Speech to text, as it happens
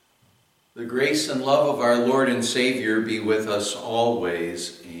The grace and love of our Lord and Savior be with us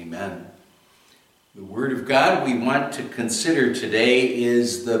always. Amen. The Word of God we want to consider today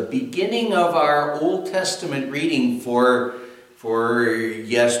is the beginning of our Old Testament reading for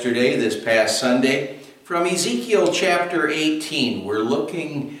yesterday, this past Sunday, from Ezekiel chapter 18. We're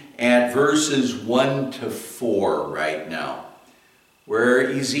looking at verses 1 to 4 right now,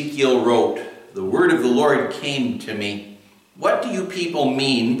 where Ezekiel wrote, "The word of the Lord came to me. What do you people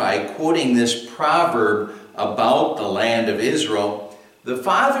mean by quoting this proverb about the land of Israel? The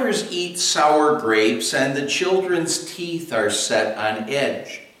fathers eat sour grapes, and the children's teeth are set on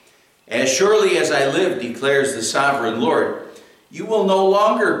edge. As surely as I live, declares the sovereign Lord, you will no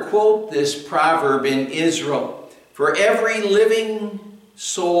longer quote this proverb in Israel, for every living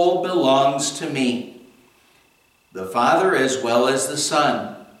soul belongs to me. The Father as well as the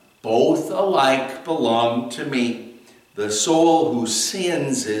Son, both alike belong to me. The soul who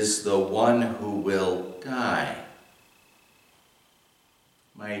sins is the one who will die."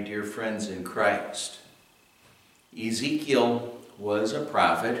 My dear friends in Christ, Ezekiel was a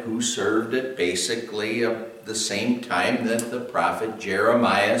prophet who served at basically the same time that the prophet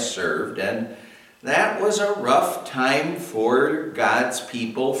Jeremiah served, and that was a rough time for God's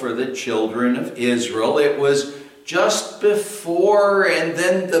people, for the children of Israel. It was just before and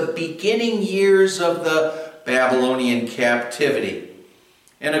then the beginning years of the Babylonian captivity.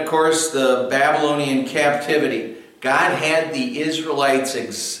 And of course, the Babylonian captivity, God had the Israelites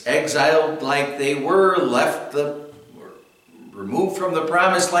exiled like they were, removed from the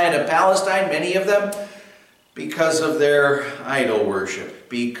promised land of Palestine, many of them, because of their idol worship,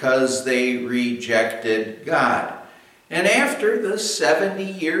 because they rejected God. And after the 70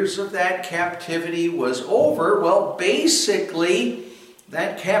 years of that captivity was over, well, basically,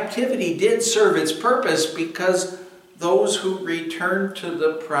 that captivity did serve its purpose, because those who returned to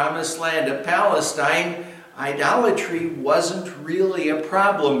the promised land of Palestine, idolatry wasn't really a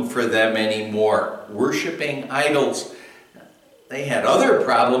problem for them anymore. Worshipping idols. They had other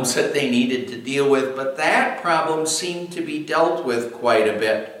problems that they needed to deal with, but that problem seemed to be dealt with quite a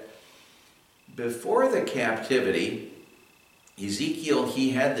bit. Before the captivity, Ezekiel, he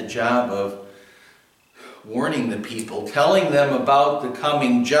had the job of warning the people, telling them about the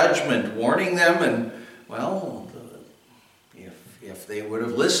coming judgment, warning them, and, well, if they would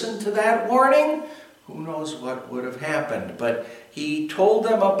have listened to that warning, who knows what would have happened. But he told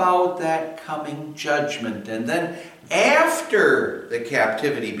them about that coming judgment. And then after the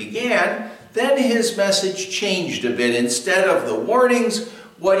captivity began, then his message changed a bit. Instead of the warnings,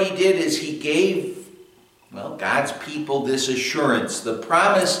 what he did is he gave, God's people this assurance, the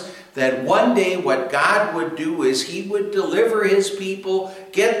promise that one day what God would do is he would deliver his people,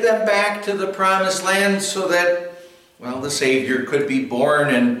 get them back to the promised land so that, the Savior could be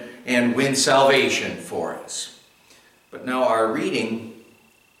born and win salvation for us. But now our reading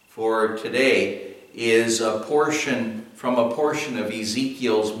for today is a portion of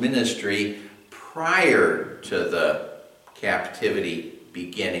Ezekiel's ministry prior to the captivity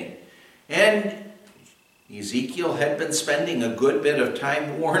beginning. And Ezekiel had been spending a good bit of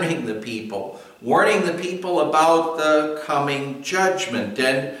time warning the people about the coming judgment.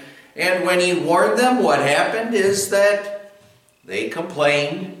 And when he warned them, what happened is that they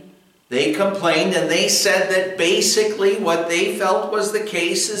complained, and they said that basically what they felt was the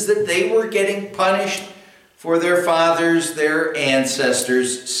case is that they were getting punished for their fathers, their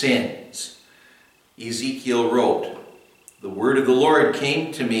ancestors' sins. Ezekiel wrote, "The word of the Lord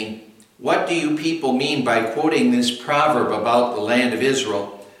came to me. What do you people mean by quoting this proverb about the land of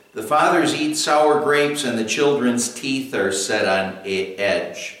Israel? The fathers eat sour grapes, and the children's teeth are set on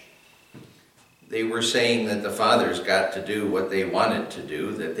edge." They were saying that the fathers got to do what they wanted to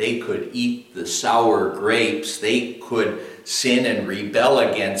do, that they could eat the sour grapes, they could sin and rebel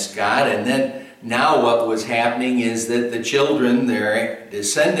against God, and then now what was happening is that the children, their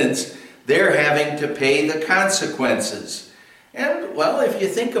descendants, they're having to pay the consequences. And, if you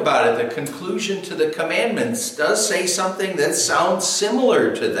think about it, the conclusion to the commandments does say something that sounds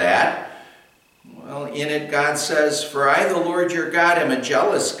similar to that. In it, God says, "For I, the Lord your God, am a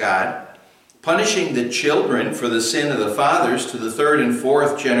jealous God, punishing the children for the sin of the fathers to the third and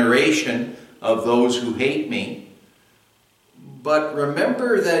fourth generation of those who hate me." But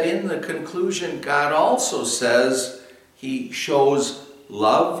remember that in the conclusion, God also says he shows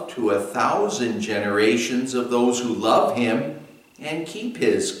love to 1,000 generations of those who love him and keep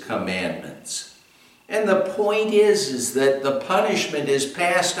his commandments. And the point is that the punishment is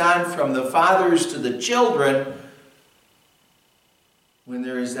passed on from the fathers to the children when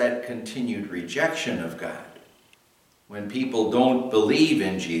there is that continued rejection of God. when people don't believe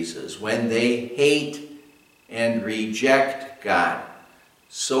in Jesus, when they hate and reject God.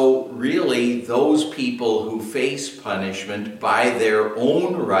 So really, those people who face punishment by their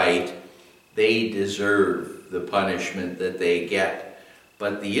own right, they deserve the punishment that they get.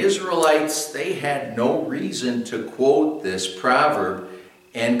 But the Israelites, they had no reason to quote this proverb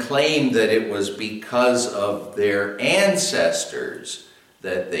and claim that it was because of their ancestors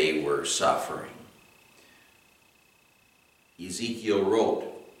that they were suffering. Ezekiel wrote,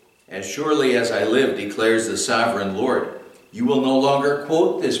 "As surely as I live, declares the sovereign Lord, you will no longer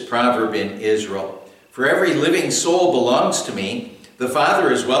quote this proverb in Israel. For every living soul belongs to me, the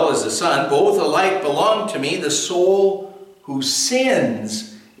Father as well as the Son, both alike belong to me. The soul who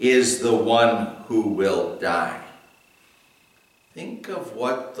sins is the one who will die." Think of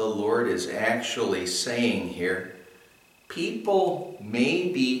what the Lord is actually saying here. People may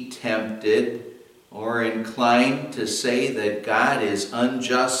be tempted or inclined to say that God is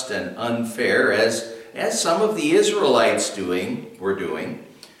unjust and unfair, as some of the Israelites were doing.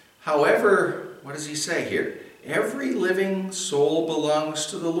 However, what does he say here? Every living soul belongs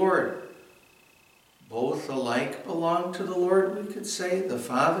to the Lord. Both alike belong to the Lord, we could say. The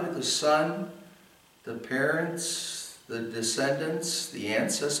Father, the Son, the parents, the descendants, the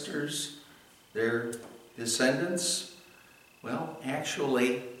ancestors, their descendants. Well,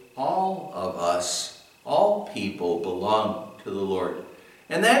 actually, all of us, all people belong to the Lord.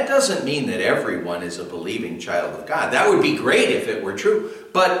 And that doesn't mean that everyone is a believing child of God. That would be great if it were true.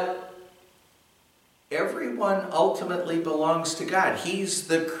 But everyone ultimately belongs to God. He's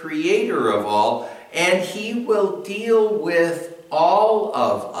the creator of all, and he will deal with all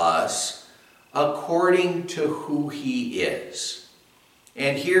of us according to who he is.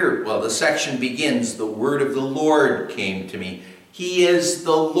 And here, well, the section begins, "The word of the Lord came to me." He is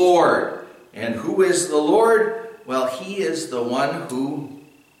the Lord. And who is the Lord? Well, he is the one who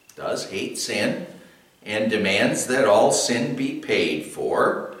does hate sin and demands that all sin be paid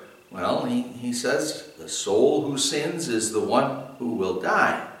for. Well, he says the soul who sins is the one who will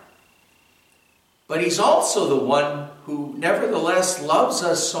die. But he's also the one who nevertheless loves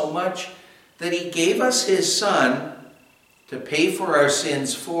us so much that he gave us his Son to pay for our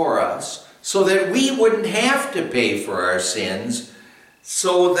sins for us, so that we wouldn't have to pay for our sins,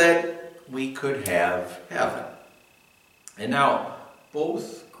 so that we could have heaven. And now,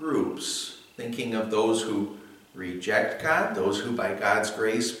 both groups, thinking of those who reject God, those who by God's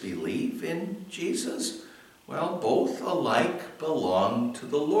grace believe in Jesus, well, both alike belong to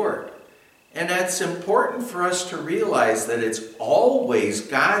the Lord. And that's important for us to realize, that it's always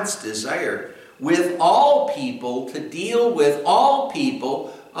God's desire with all people to deal with all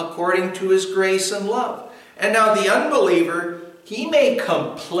people according to his grace and love. And now the unbeliever, he may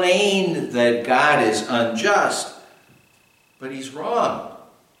complain that God is unjust, but he's wrong.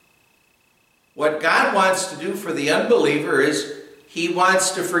 What God wants to do for the unbeliever is he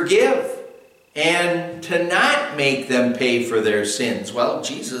wants to forgive and to not make them pay for their sins. Well,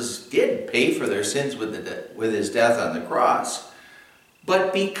 Jesus did pay for their sins with his death on the cross.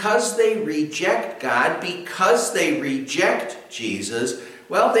 But because they reject God, because they reject Jesus,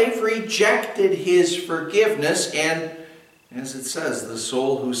 well, they've rejected his forgiveness, and as it says, the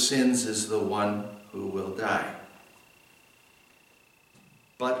soul who sins is the one who will die.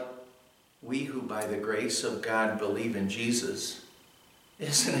 But we who by the grace of God believe in Jesus,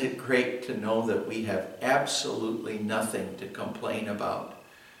 isn't it great to know that we have absolutely nothing to complain about?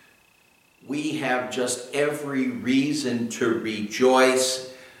 We have just every reason to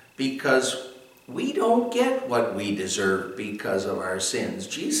rejoice, because we don't get what we deserve because of our sins.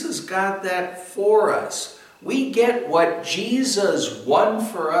 Jesus got that for us. We get what Jesus won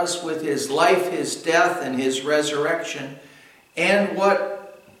for us with his life, his death, and his resurrection, and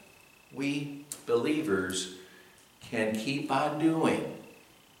what we believers can keep on doing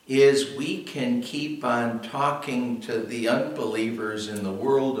is we can keep on talking to the unbelievers in the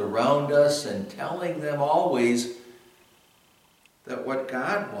world around us and telling them always that what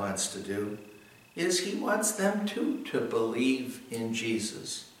God wants to do is he wants them too to believe in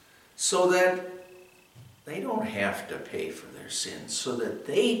Jesus, so that they don't have to pay for their sins, so that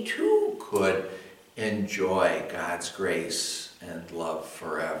they too could enjoy God's grace and love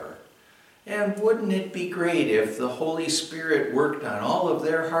forever. And wouldn't it be great if the Holy Spirit worked on all of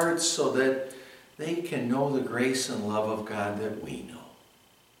their hearts so that they can know the grace and love of God that we know?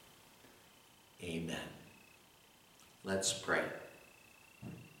 Amen. Let's pray.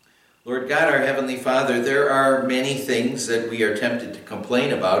 Lord God, our Heavenly Father, there are many things that we are tempted to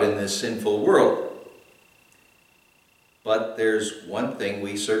complain about in this sinful world. But there's one thing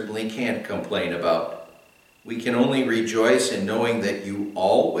we certainly can't complain about, We can only rejoice in knowing that you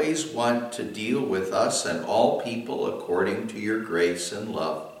always want to deal with us and all people according to your grace and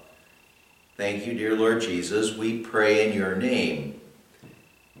love. Thank you, dear Lord Jesus. We pray in your name.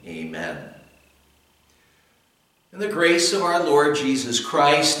 Amen. And the grace of our Lord Jesus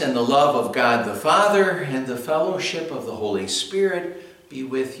Christ and the love of God the Father and the fellowship of the Holy Spirit be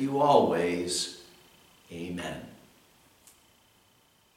with you always. Amen.